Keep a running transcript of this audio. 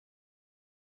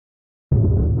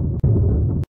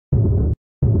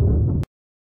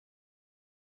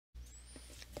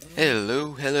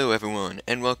Hello everyone,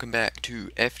 and welcome back to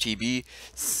FTB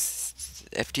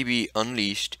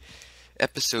Unleashed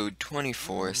episode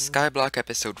 24, Skyblock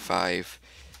episode 5,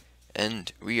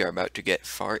 and we are about to get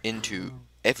far into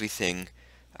everything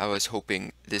I was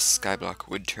hoping this Skyblock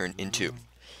would turn into.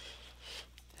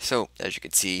 So, as you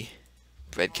can see,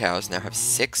 red cows now have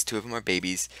 6, 2 of them are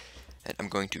babies, and I'm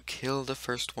going to kill the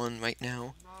first one right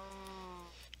now.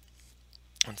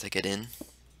 Once I get in,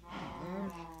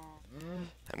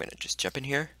 I'm gonna just jump in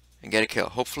here and get a kill.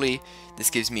 Hopefully this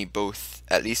gives me both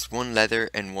at least 1 leather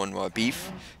and 1 raw beef,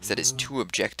 so that is 2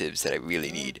 objectives that I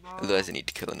really need. Otherwise I need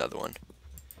to kill another one.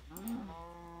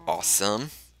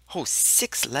 Awesome. Oh,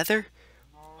 6 leather?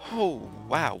 Oh,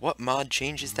 wow, what mod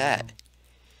changes that?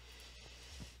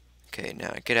 Okay,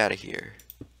 now get out of here.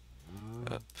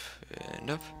 Up and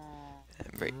up.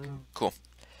 And break. Cool.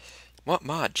 What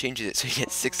mod changes it so you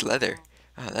get 6 leather?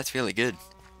 Ah, that's really good.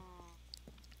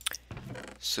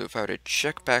 So if I were to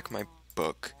check back my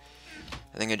book,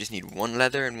 I think I just need 1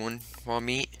 leather and 1 raw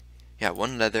meat. Yeah,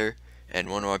 1 leather and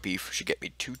 1 raw beef should get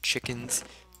me 2 chickens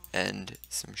and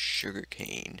some sugar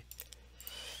cane.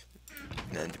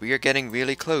 And we are getting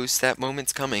really close. That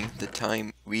moment's coming. The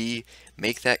time we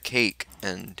make that cake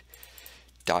and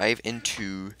dive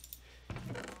into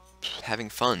having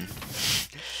fun.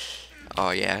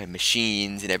 Oh yeah,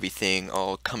 machines and everything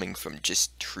all coming from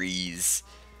just trees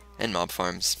and mob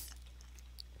farms.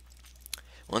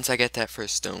 Once I get that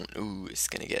first stone, ooh, it's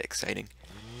gonna get exciting.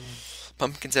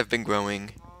 Pumpkins have been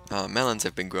growing, melons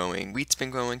have been growing, wheat's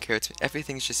been growing, carrots,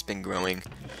 everything's just been growing.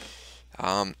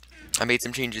 I made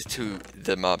some changes to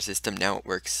the mob system. Now it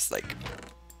works like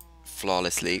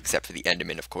flawlessly, except for the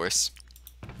Enderman, of course.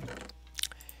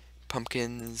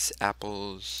 Pumpkins,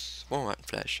 apples, rotten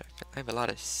flesh. I have a lot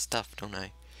of stuff, don't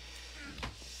I?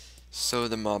 So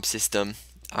the mob system,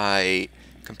 I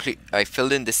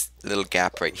filled in this little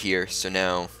gap right here, so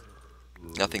now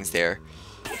nothing's there.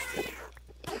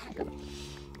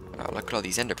 Wow, look at all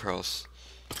these ender pearls.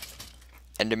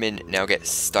 Endermen now get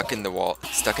stuck in the wall,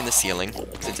 stuck in the ceiling,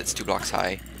 since it's 2 blocks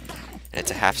high, and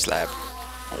it's a half slab,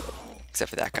 except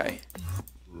for that guy.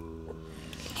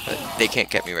 But they can't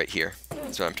get me right here,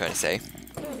 that's what I'm trying to say.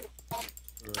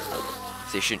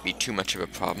 They shouldn't be too much of a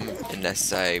problem,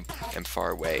 unless I am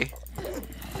far away.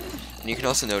 And you can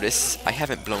also notice I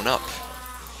haven't blown up,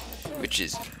 which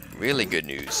is really good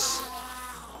news.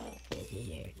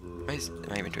 Why is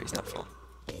my inventory's not full?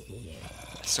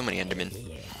 So many Endermen.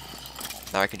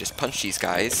 Now I can just punch these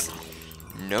guys.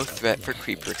 No threat for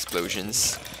creeper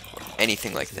explosions or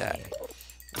anything like that.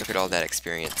 Look at all that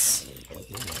experience.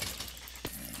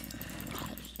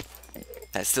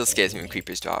 That still scares me when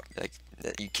creepers drop. Like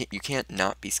you can't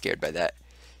not be scared by that.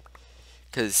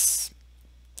 'Cause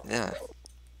yeah.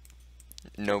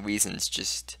 No reasons,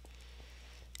 just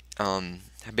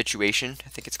habituation, I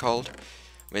think it's called.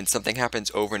 When something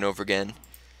happens over and over again,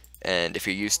 and if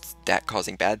you're used to that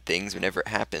causing bad things, whenever it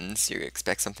happens, you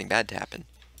expect something bad to happen.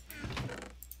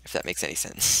 If that makes any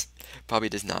sense. Probably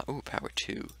does not. Ooh, power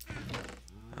 2.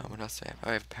 What else do I have?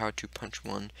 I have power 2, punch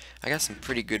 1. I got some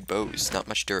pretty good bows. Not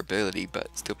much durability,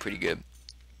 but still pretty good.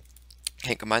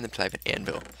 Can't combine them till I have an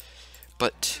anvil.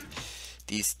 But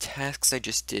these tasks I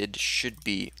just did should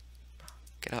be...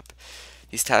 Get up.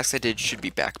 These tasks I did should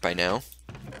be back by now.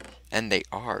 And they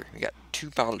are. We got 2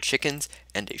 bottled chickens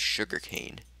and a sugar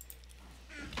cane.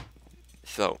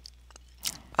 So,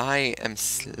 I am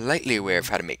slightly aware of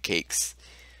how to make cakes.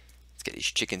 Let's get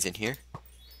these chickens in here.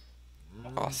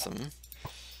 Awesome.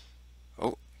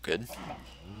 Oh, good.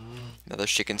 Now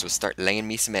those chickens will start laying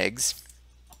me some eggs.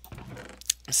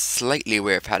 I'm slightly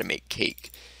aware of how to make cake.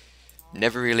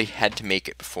 Never really had to make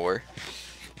it before.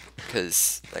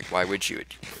 Because, like, why would you?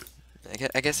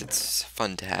 I guess it's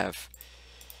fun to have.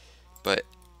 But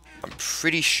I'm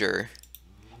pretty sure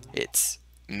it's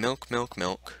milk,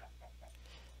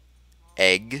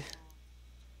 egg,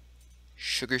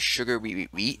 sugar,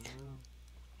 wheat.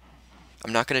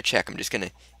 I'm not going to check, I'm just going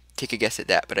to take a guess at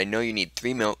that, but I know you need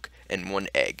 3 milk and 1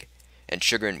 egg, and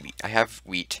sugar and wheat. I have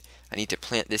wheat. I need to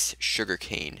plant this sugar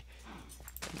cane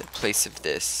in the place of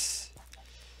this.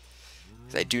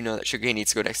 Because I do know that sugar cane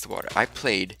needs to go next to water. I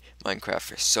played Minecraft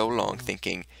for so long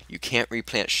thinking you can't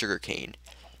replant sugar cane,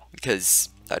 because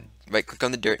I'd right click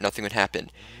on the dirt, nothing would happen.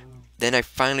 Then I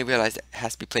finally realized it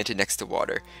has to be planted next to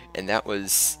water, and that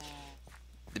was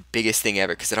the biggest thing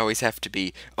ever, because it always have to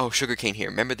be, oh, sugarcane here,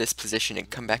 remember this position and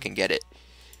come back and get it.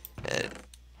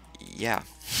 Yeah.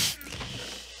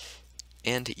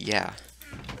 And yeah.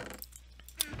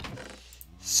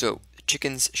 So, the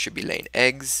chickens should be laying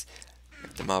eggs,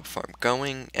 the mob farm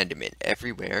going, Endermen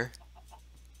everywhere.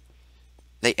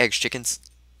 Lay eggs, chickens.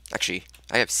 Actually,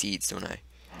 I have seeds, don't I?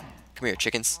 Come here,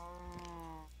 chickens.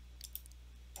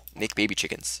 Make baby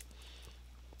chickens.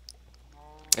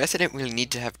 I guess I didn't really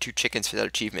need to have 2 chickens for that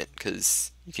achievement,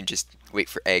 because you can just wait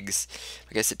for eggs.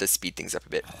 I guess it does speed things up a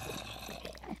bit.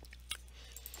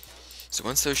 So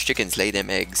once those chickens lay them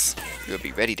eggs, we'll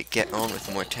be ready to get on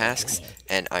with more tasks,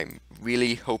 and I'm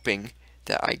really hoping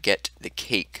that I get the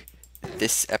cake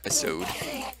this episode.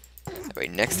 That way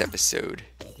next episode,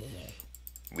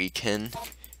 we can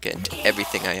get into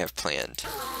everything I have planned,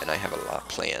 and I have a lot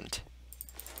planned.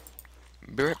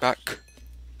 Be right back.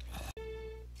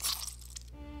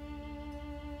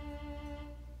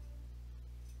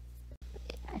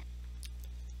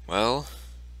 Well,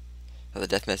 the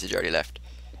death message already left.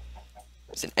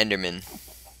 It's an Enderman.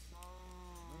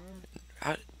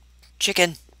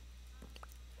 Chicken!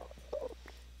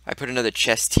 I put another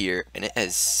chest here, and it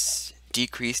has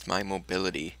decreased my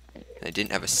mobility. And I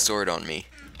didn't have a sword on me.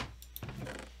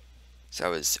 So I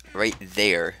was right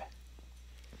there.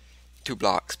 2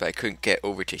 blocks, but I couldn't get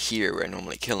over to here where I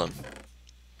normally kill him.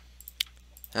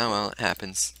 Oh well, it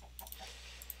happens.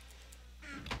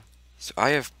 So I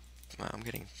have... Wow, I'm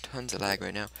getting tons of lag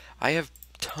right now. I have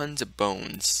tons of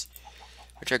bones,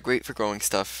 which are great for growing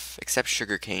stuff, except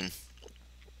sugarcane.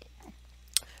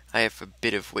 I have a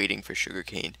bit of waiting for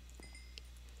sugarcane.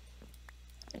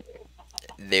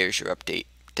 There's your update.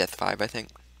 Death 5, I think.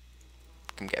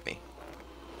 Come get me.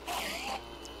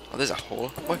 Oh, there's a hole?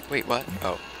 What? Wait, what?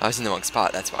 Oh, I was in the wrong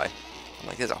spot, that's why. I'm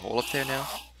like, there's a hole up there now?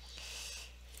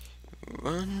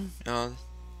 Run. Oh.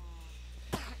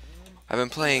 I've been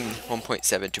playing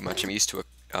 1.7 too much. I'm used to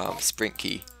a sprint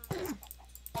key.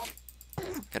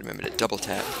 Gotta remember to double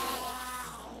tap.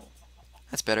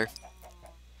 That's better.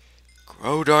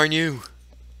 Grow, darn you!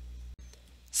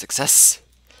 Success!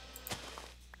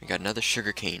 We got another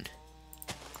sugarcane.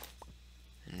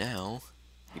 And now,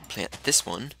 we plant this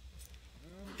one,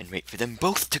 and wait for them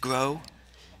both to grow,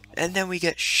 and then we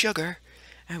get sugar,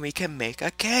 and we can make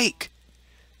a cake!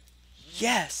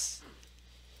 Yes!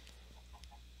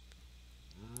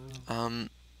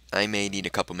 I may need a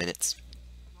couple minutes.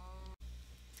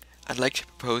 I'd like to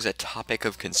propose a topic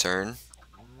of concern.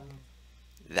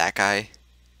 That guy.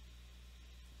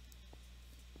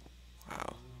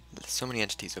 Wow. There's so many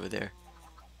entities over there.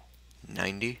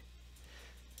 90.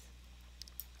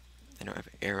 I don't have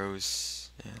arrows.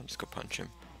 Yeah, I'll just go punch him.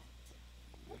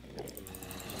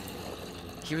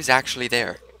 He was actually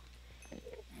there.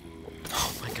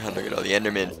 Oh my god, look at all the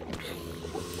Endermen.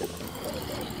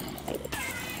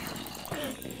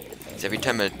 So every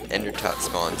time an ender tot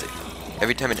spawns,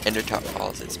 every time an ender tot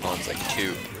falls, it spawns like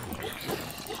 2.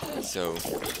 So,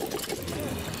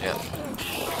 yeah.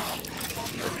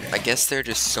 I guess there are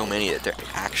just so many that they're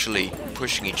actually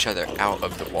pushing each other out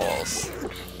of the walls.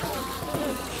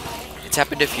 It's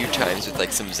happened a few times with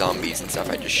like some zombies and stuff.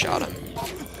 I just shot him.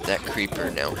 That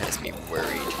creeper now has me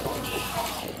worried.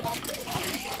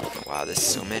 Wow, there's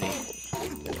so many.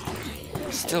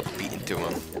 Still beating through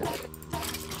them.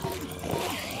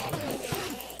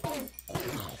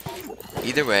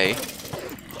 Either way,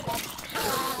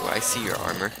 oh, I see your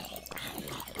armor.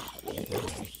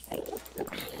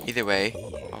 Either way,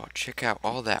 oh, check out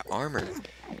all that armor.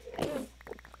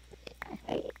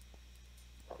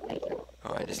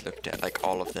 Oh, I just looked at like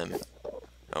all of them.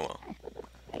 Oh well.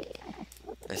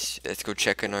 Let's go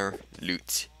check on our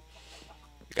loot.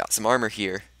 We got some armor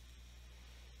here.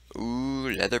 Ooh,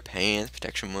 leather pants,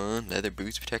 protection 1, leather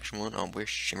boots, protection 1. Oh, we're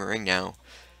shimmering now.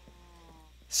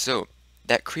 So,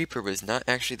 that creeper was not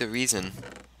actually the reason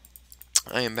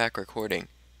I am back recording.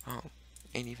 Oh,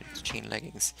 ain't even chain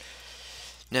leggings.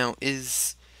 Now,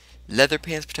 is leather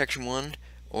pants protection 1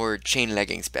 or chain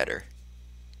leggings better?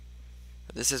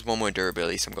 This is 1 more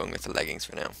durability, so I'm going with the leggings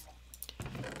for now.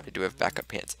 I do have backup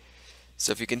pants.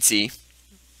 So if you can see,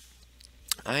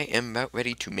 I am about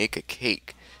ready to make a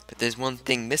cake. But there's one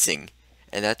thing missing,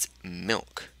 and that's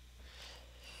milk.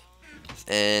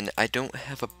 And I don't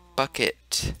have a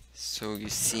bucket. So you're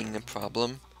seeing the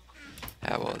problem?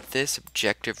 Well, this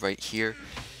objective right here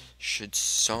should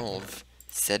solve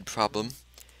said problem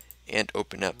and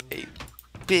open up a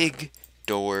big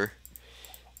door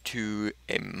to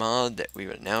a mod that we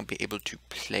will now be able to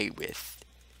play with.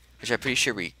 Which I'm pretty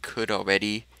sure we could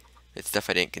already. It's stuff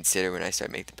I didn't consider when I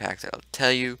started making the packs. I'll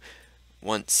tell you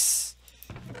once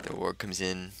the war comes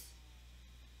in.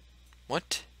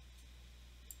 What?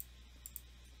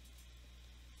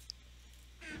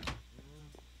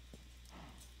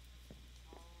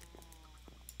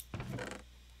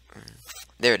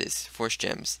 There it is. Force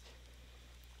gems.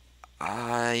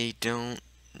 I don't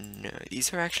know.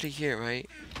 These are actually here, right?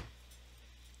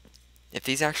 If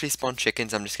these actually spawn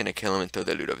chickens, I'm just gonna kill them and throw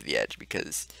their loot over the edge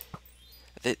because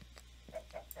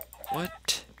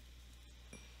What?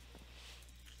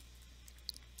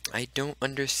 I don't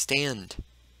understand.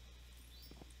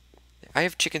 I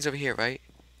have chickens over here, right?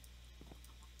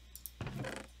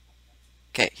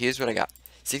 Okay, here's what I got.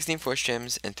 16 force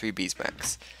gems and 3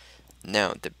 beeswax.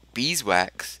 Now, the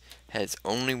beeswax has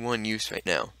only one use right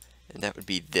now, and that would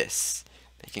be this.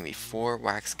 Making me 4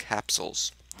 wax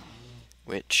capsules,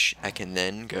 which I can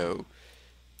then go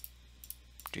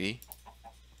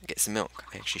get some milk.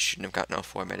 I actually shouldn't have gotten all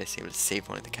 4. I might have been able to save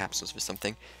one of the capsules for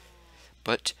something.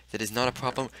 But that is not a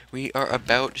problem. We are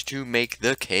about to make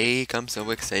the cake. I'm so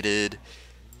excited.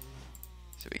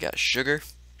 So we got sugar.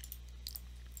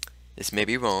 This may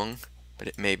be wrong, but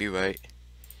it may be right.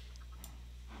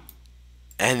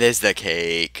 And there's the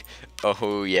cake.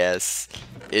 Oh yes,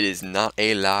 it is not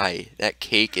a lie. That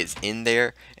cake is in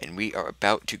there, and we are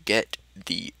about to get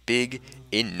the big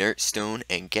inert stone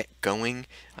and get going.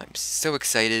 I'm so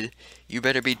excited. You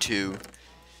better be too.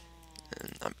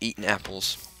 And I'm eating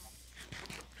apples.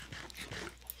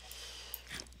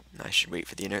 I should wait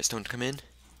for the inert stone to come in.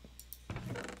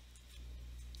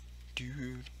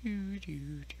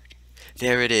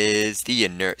 There it is, the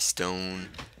inert stone.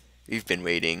 We've been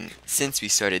waiting since we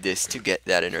started this to get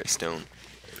that inert stone.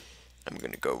 I'm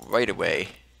going to go right away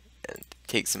and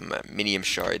take some minium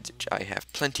shards, which I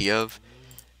have plenty of,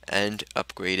 and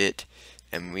upgrade it.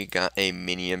 And we got a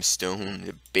minium stone,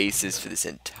 the basis for this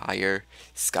entire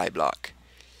skyblock.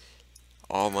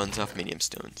 All runs off minium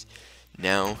stones.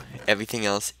 Now, everything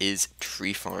else is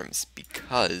tree farms,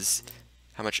 because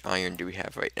how much iron do we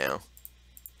have right now?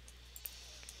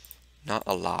 Not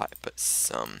a lot, but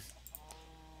some.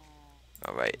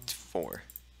 Alright, it's 4.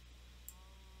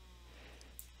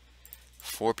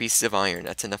 4 pieces of iron,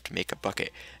 that's enough to make a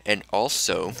bucket. And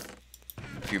also,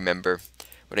 if you remember,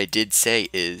 what I did say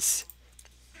is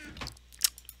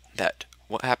that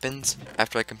what happens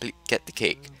after I get the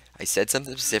cake. I said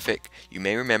something specific, you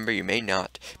may remember, you may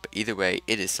not, but either way,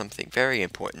 it is something very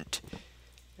important.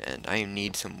 And I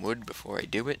need some wood before I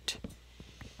do it.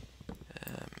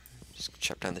 Just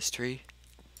chop down this tree.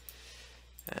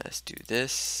 Let's do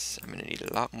this. I'm going to need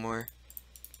a lot more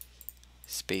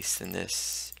space than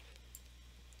this.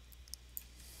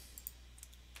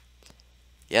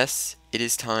 Yes, it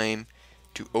is time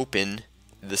to open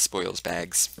the spoils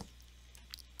bags.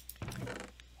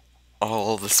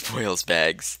 All the spoils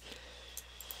bags.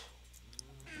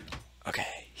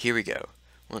 Okay, here we go.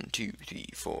 1, 2, 3,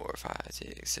 4, 5,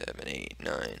 6, 7, 8,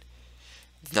 9.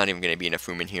 There's not even going to be enough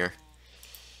room in here.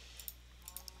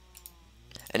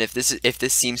 And if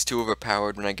this seems too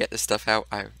overpowered when I get this stuff out,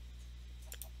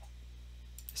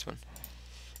 this one.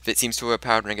 If it seems too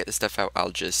overpowered when I get this stuff out,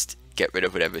 I'll just get rid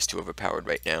of whatever's too overpowered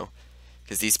right now,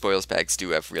 because these spoils bags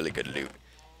do have really good loot.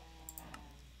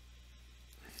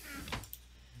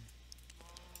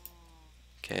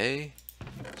 Okay,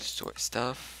 sort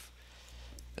stuff.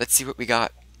 Let's see what we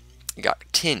got. We got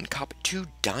tin, copper, 2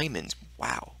 diamonds.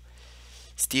 Wow.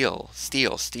 Steel,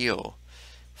 steel, steel.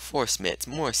 4 smiths,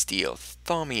 more steel,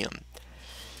 thaumium.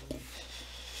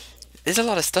 There's a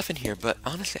lot of stuff in here, but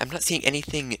honestly, I'm not seeing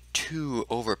anything too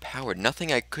overpowered.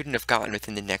 Nothing I couldn't have gotten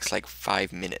within the next, like,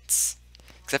 5 minutes.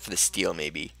 Except for the steel,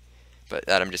 maybe. But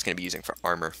that I'm just going to be using for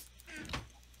armor.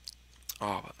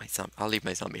 Oh, but I'll leave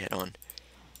my zombie head on.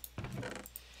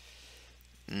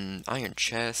 Iron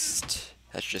chest.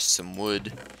 That's just some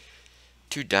wood.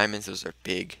 2 diamonds, those are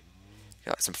big.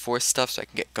 Got some force stuff so I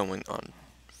can get going on.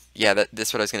 Yeah,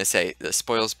 that's what I was going to say. The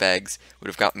spoils bags would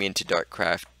have got me into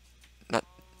Darkcraft.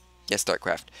 Yes,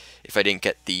 Darkcraft. If I didn't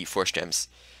get the force gems.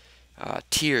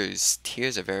 Tears.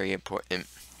 Tears are very important.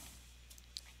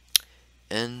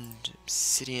 And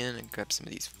obsidian. And grab some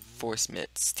of these force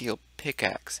mitts. Steel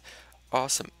pickaxe.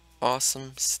 Awesome,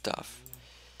 awesome stuff.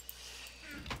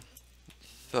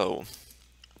 So,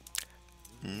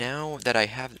 now that I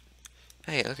have...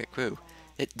 Hey, look at Crew.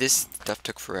 This stuff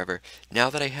took forever. Now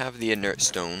that I have the inert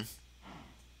stone...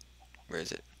 Where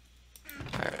is it?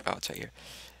 Alright, oh, it's right here.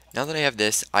 Now that I have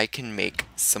this, I can make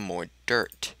some more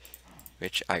dirt,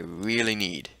 which I really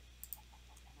need.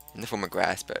 In the form of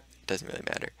grass, but it doesn't really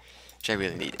matter. Which I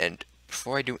really need. And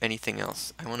before I do anything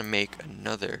else, I want to make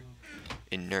another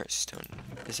inert stone.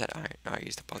 Is that iron? Oh, I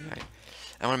used up all the iron.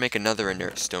 I want to make another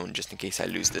inert stone just in case I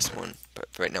lose this one. But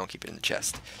for right now, I'll keep it in the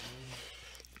chest.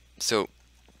 So,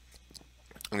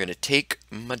 I'm going to take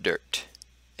my dirt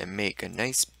and make a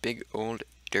nice big old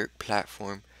dirt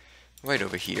platform right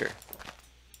over here.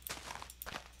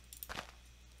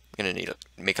 I'm going to need to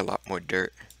make a lot more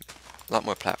dirt, a lot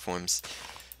more platforms.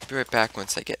 Be right back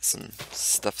once I get some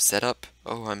stuff set up.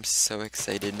 Oh, I'm so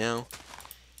excited now.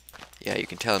 Yeah, you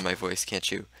can tell in my voice, can't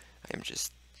you? I am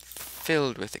just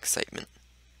filled with excitement.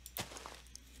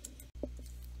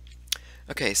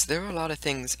 Okay, so there are a lot of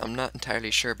things I'm not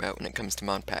entirely sure about when it comes to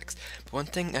mod packs, but one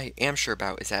thing I am sure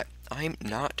about is that I'm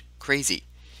not crazy,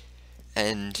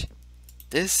 and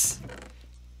this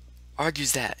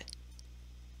argues that.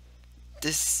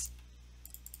 This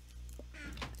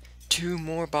 2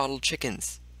 more bottled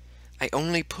chickens. I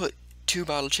only put 2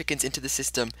 bottled chickens into the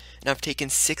system, and I've taken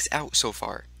 6 out so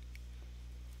far.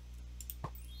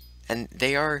 And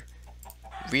they are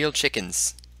real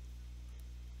chickens.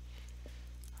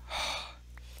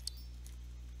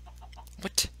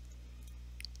 What?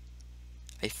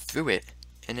 I threw it,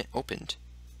 and it opened.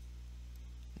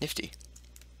 Nifty.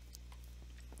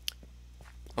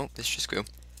 Oh, this just grew.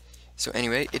 So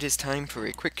anyway, it is time for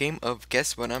a quick game of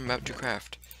guess what I'm about to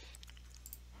craft.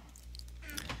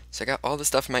 So I got all the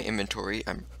stuff in my inventory.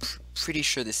 I'm pretty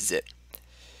sure this is it.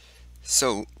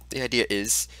 So the idea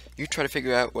is, you try to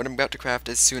figure out what I'm about to craft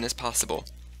as soon as possible.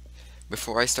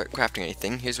 Before I start crafting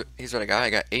anything, here's what I got. I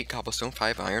got 8 cobblestone,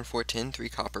 5 iron, 4 tin, 3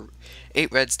 copper,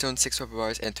 8 redstone, 6 rubber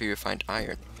bars, and 3 refined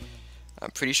iron.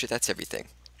 I'm pretty sure that's everything.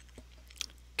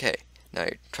 Okay, now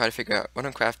I try to figure out what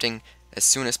I'm crafting as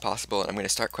soon as possible, and I'm going to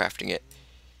start crafting it.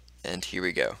 And here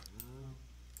we go.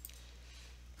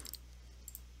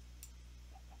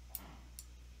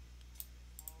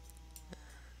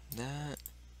 That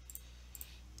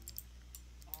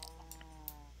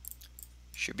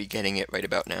should be getting it right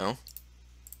about now.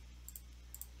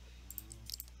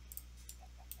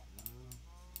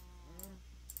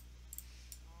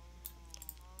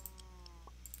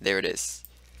 There it is.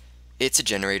 It's a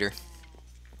generator.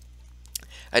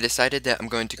 I decided that I'm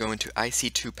going to go into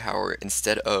IC2 power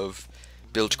instead of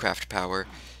Buildcraft power,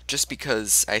 just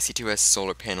because IC2 has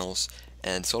solar panels,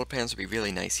 and solar panels would be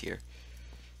really nice here.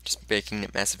 Just making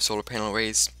massive solar panel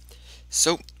arrays.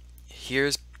 So,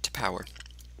 here's to power.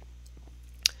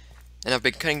 And I've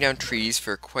been cutting down trees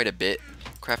for quite a bit,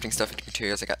 crafting stuff into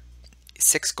materials. I got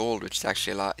 6 gold, which is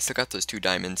actually a lot. I still got those 2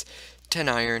 diamonds, 10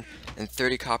 iron, and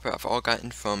 30 copper I've all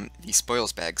gotten from the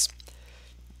spoils bags.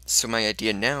 So my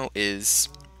idea now is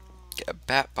get a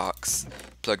bat box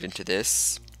plugged into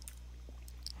this.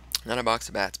 Not a box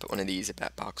of bats, but one of these, a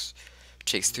bat box.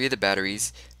 Which takes 3 of the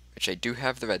batteries, which I do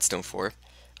have the redstone for.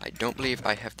 I don't believe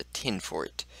I have the tin for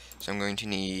it. So I'm going to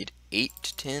need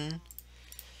 8 tin.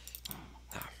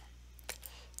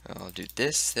 I'll do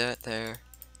this, that, there.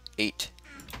 8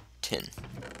 tin.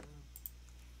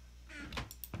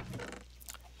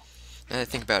 Now that I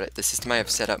think about it, the system I have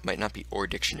set up might not be ore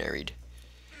dictionaried.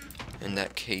 In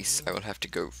that case, I will have to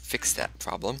go fix that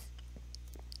problem.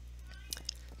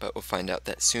 But we'll find out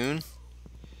that soon.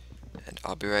 And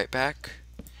I'll be right back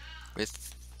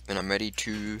when I'm ready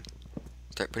to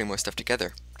start putting more stuff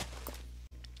together.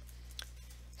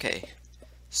 Okay,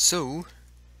 so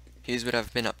here's what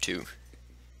I've been up to.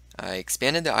 I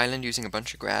expanded the island using a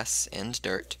bunch of grass and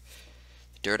dirt.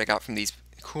 The dirt I got from these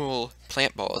cool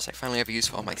plant balls. I finally have a use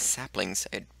for all my saplings.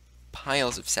 I had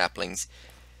piles of saplings.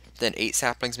 Then 8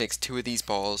 saplings makes 2 of these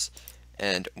balls,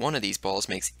 and 1 of these balls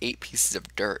makes 8 pieces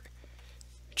of dirt,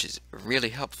 which is really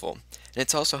helpful. And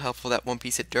it's also helpful that 1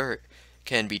 piece of dirt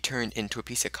can be turned into a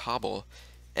piece of cobble,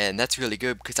 and that's really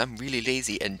good because I'm really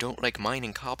lazy and don't like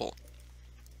mining cobble.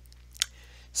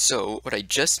 So what I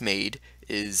just made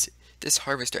is this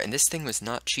harvester, and this thing was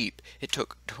not cheap. It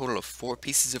took a total of 4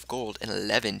 pieces of gold and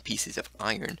 11 pieces of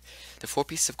iron. The 4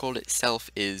 pieces of gold itself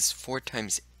is 4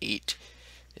 times 8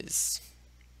 is,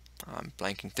 I'm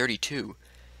blanking, 32.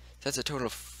 That's a total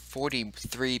of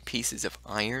 43 pieces of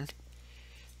iron.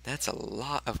 That's a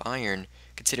lot of iron,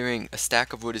 considering a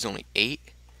stack of wood is only 8.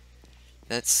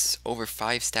 That's over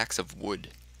 5 stacks of wood.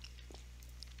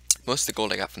 Most of the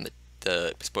gold I got from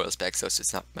the spoils bag, so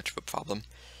it's not much of a problem.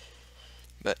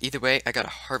 But either way, I got a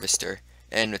harvester,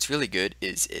 and what's really good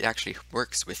is it actually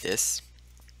works with this.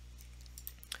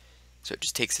 So it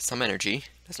just takes some energy,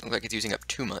 doesn't look like it's using up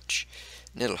too much,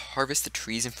 and it'll harvest the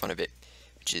trees in front of it,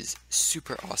 which is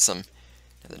super awesome.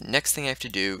 Now the next thing I have to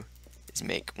do is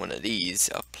make one of these,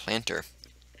 a planter.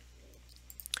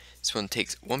 This one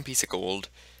takes 1 piece of gold,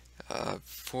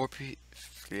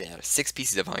 6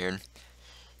 pieces of iron,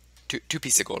 2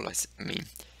 pieces of gold, I mean,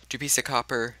 2 pieces of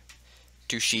copper,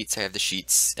 2 sheets, I have the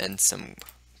sheets, and some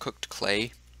cooked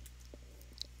clay.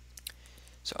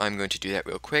 So I'm going to do that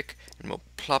real quick, and we'll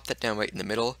plop that down right in the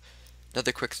middle.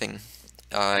 Another quick thing,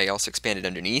 I also expanded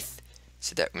underneath,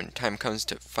 so that when time comes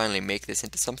to finally make this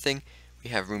into something,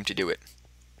 we have room to do it.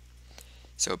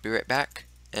 So I'll be right back,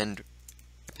 and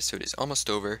episode is almost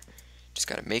over. Just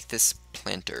gotta make this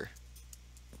planter.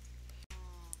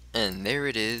 And there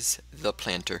it is, the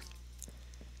planter.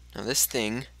 Now this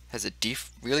thing has a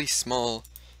really small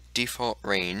default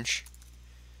range,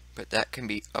 but that can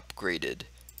be upgraded,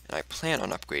 and I plan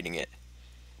on upgrading it.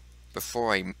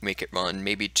 before I make it run,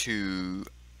 maybe 2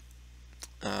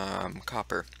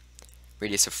 copper.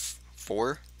 Radius of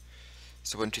 4.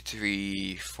 So 1, 2,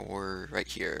 3, 4 right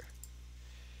here.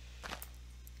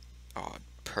 Oh,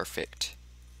 perfect.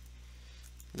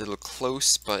 A little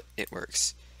close, but it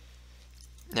works.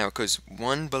 Now it goes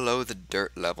 1 below the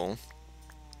dirt level.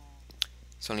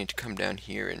 So I'll need to come down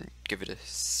here and give it a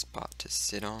spot to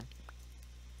sit on.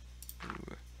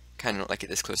 Kind of don't like it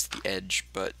this close to the edge,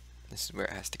 but this is where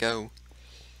it has to go.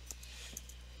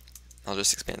 I'll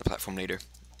just expand the platform later.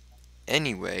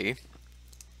 Anyway,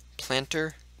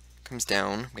 planter comes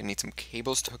down. I'm going to need some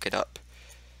cables to hook it up.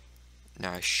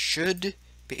 Now I should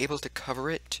be able to cover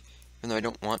it, even though I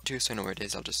don't want to, so I know where it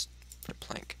is. I'll just put a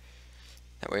plank.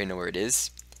 That way I know where it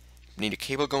is. We need a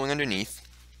cable going underneath.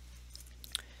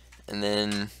 And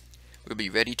then we'll be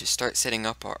ready to start setting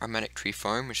up our aromatic tree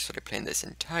farm, which is what I plan this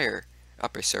entire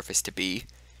upper surface to be.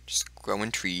 Just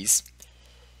growing trees.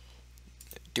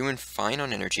 Doing fine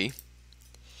on energy.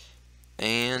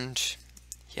 And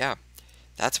yeah,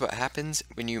 that's what happens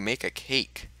when you make a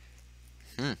cake.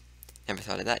 Never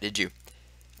thought of that, did you?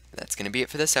 That's going to be it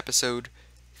for this episode.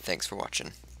 Thanks for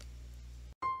watching.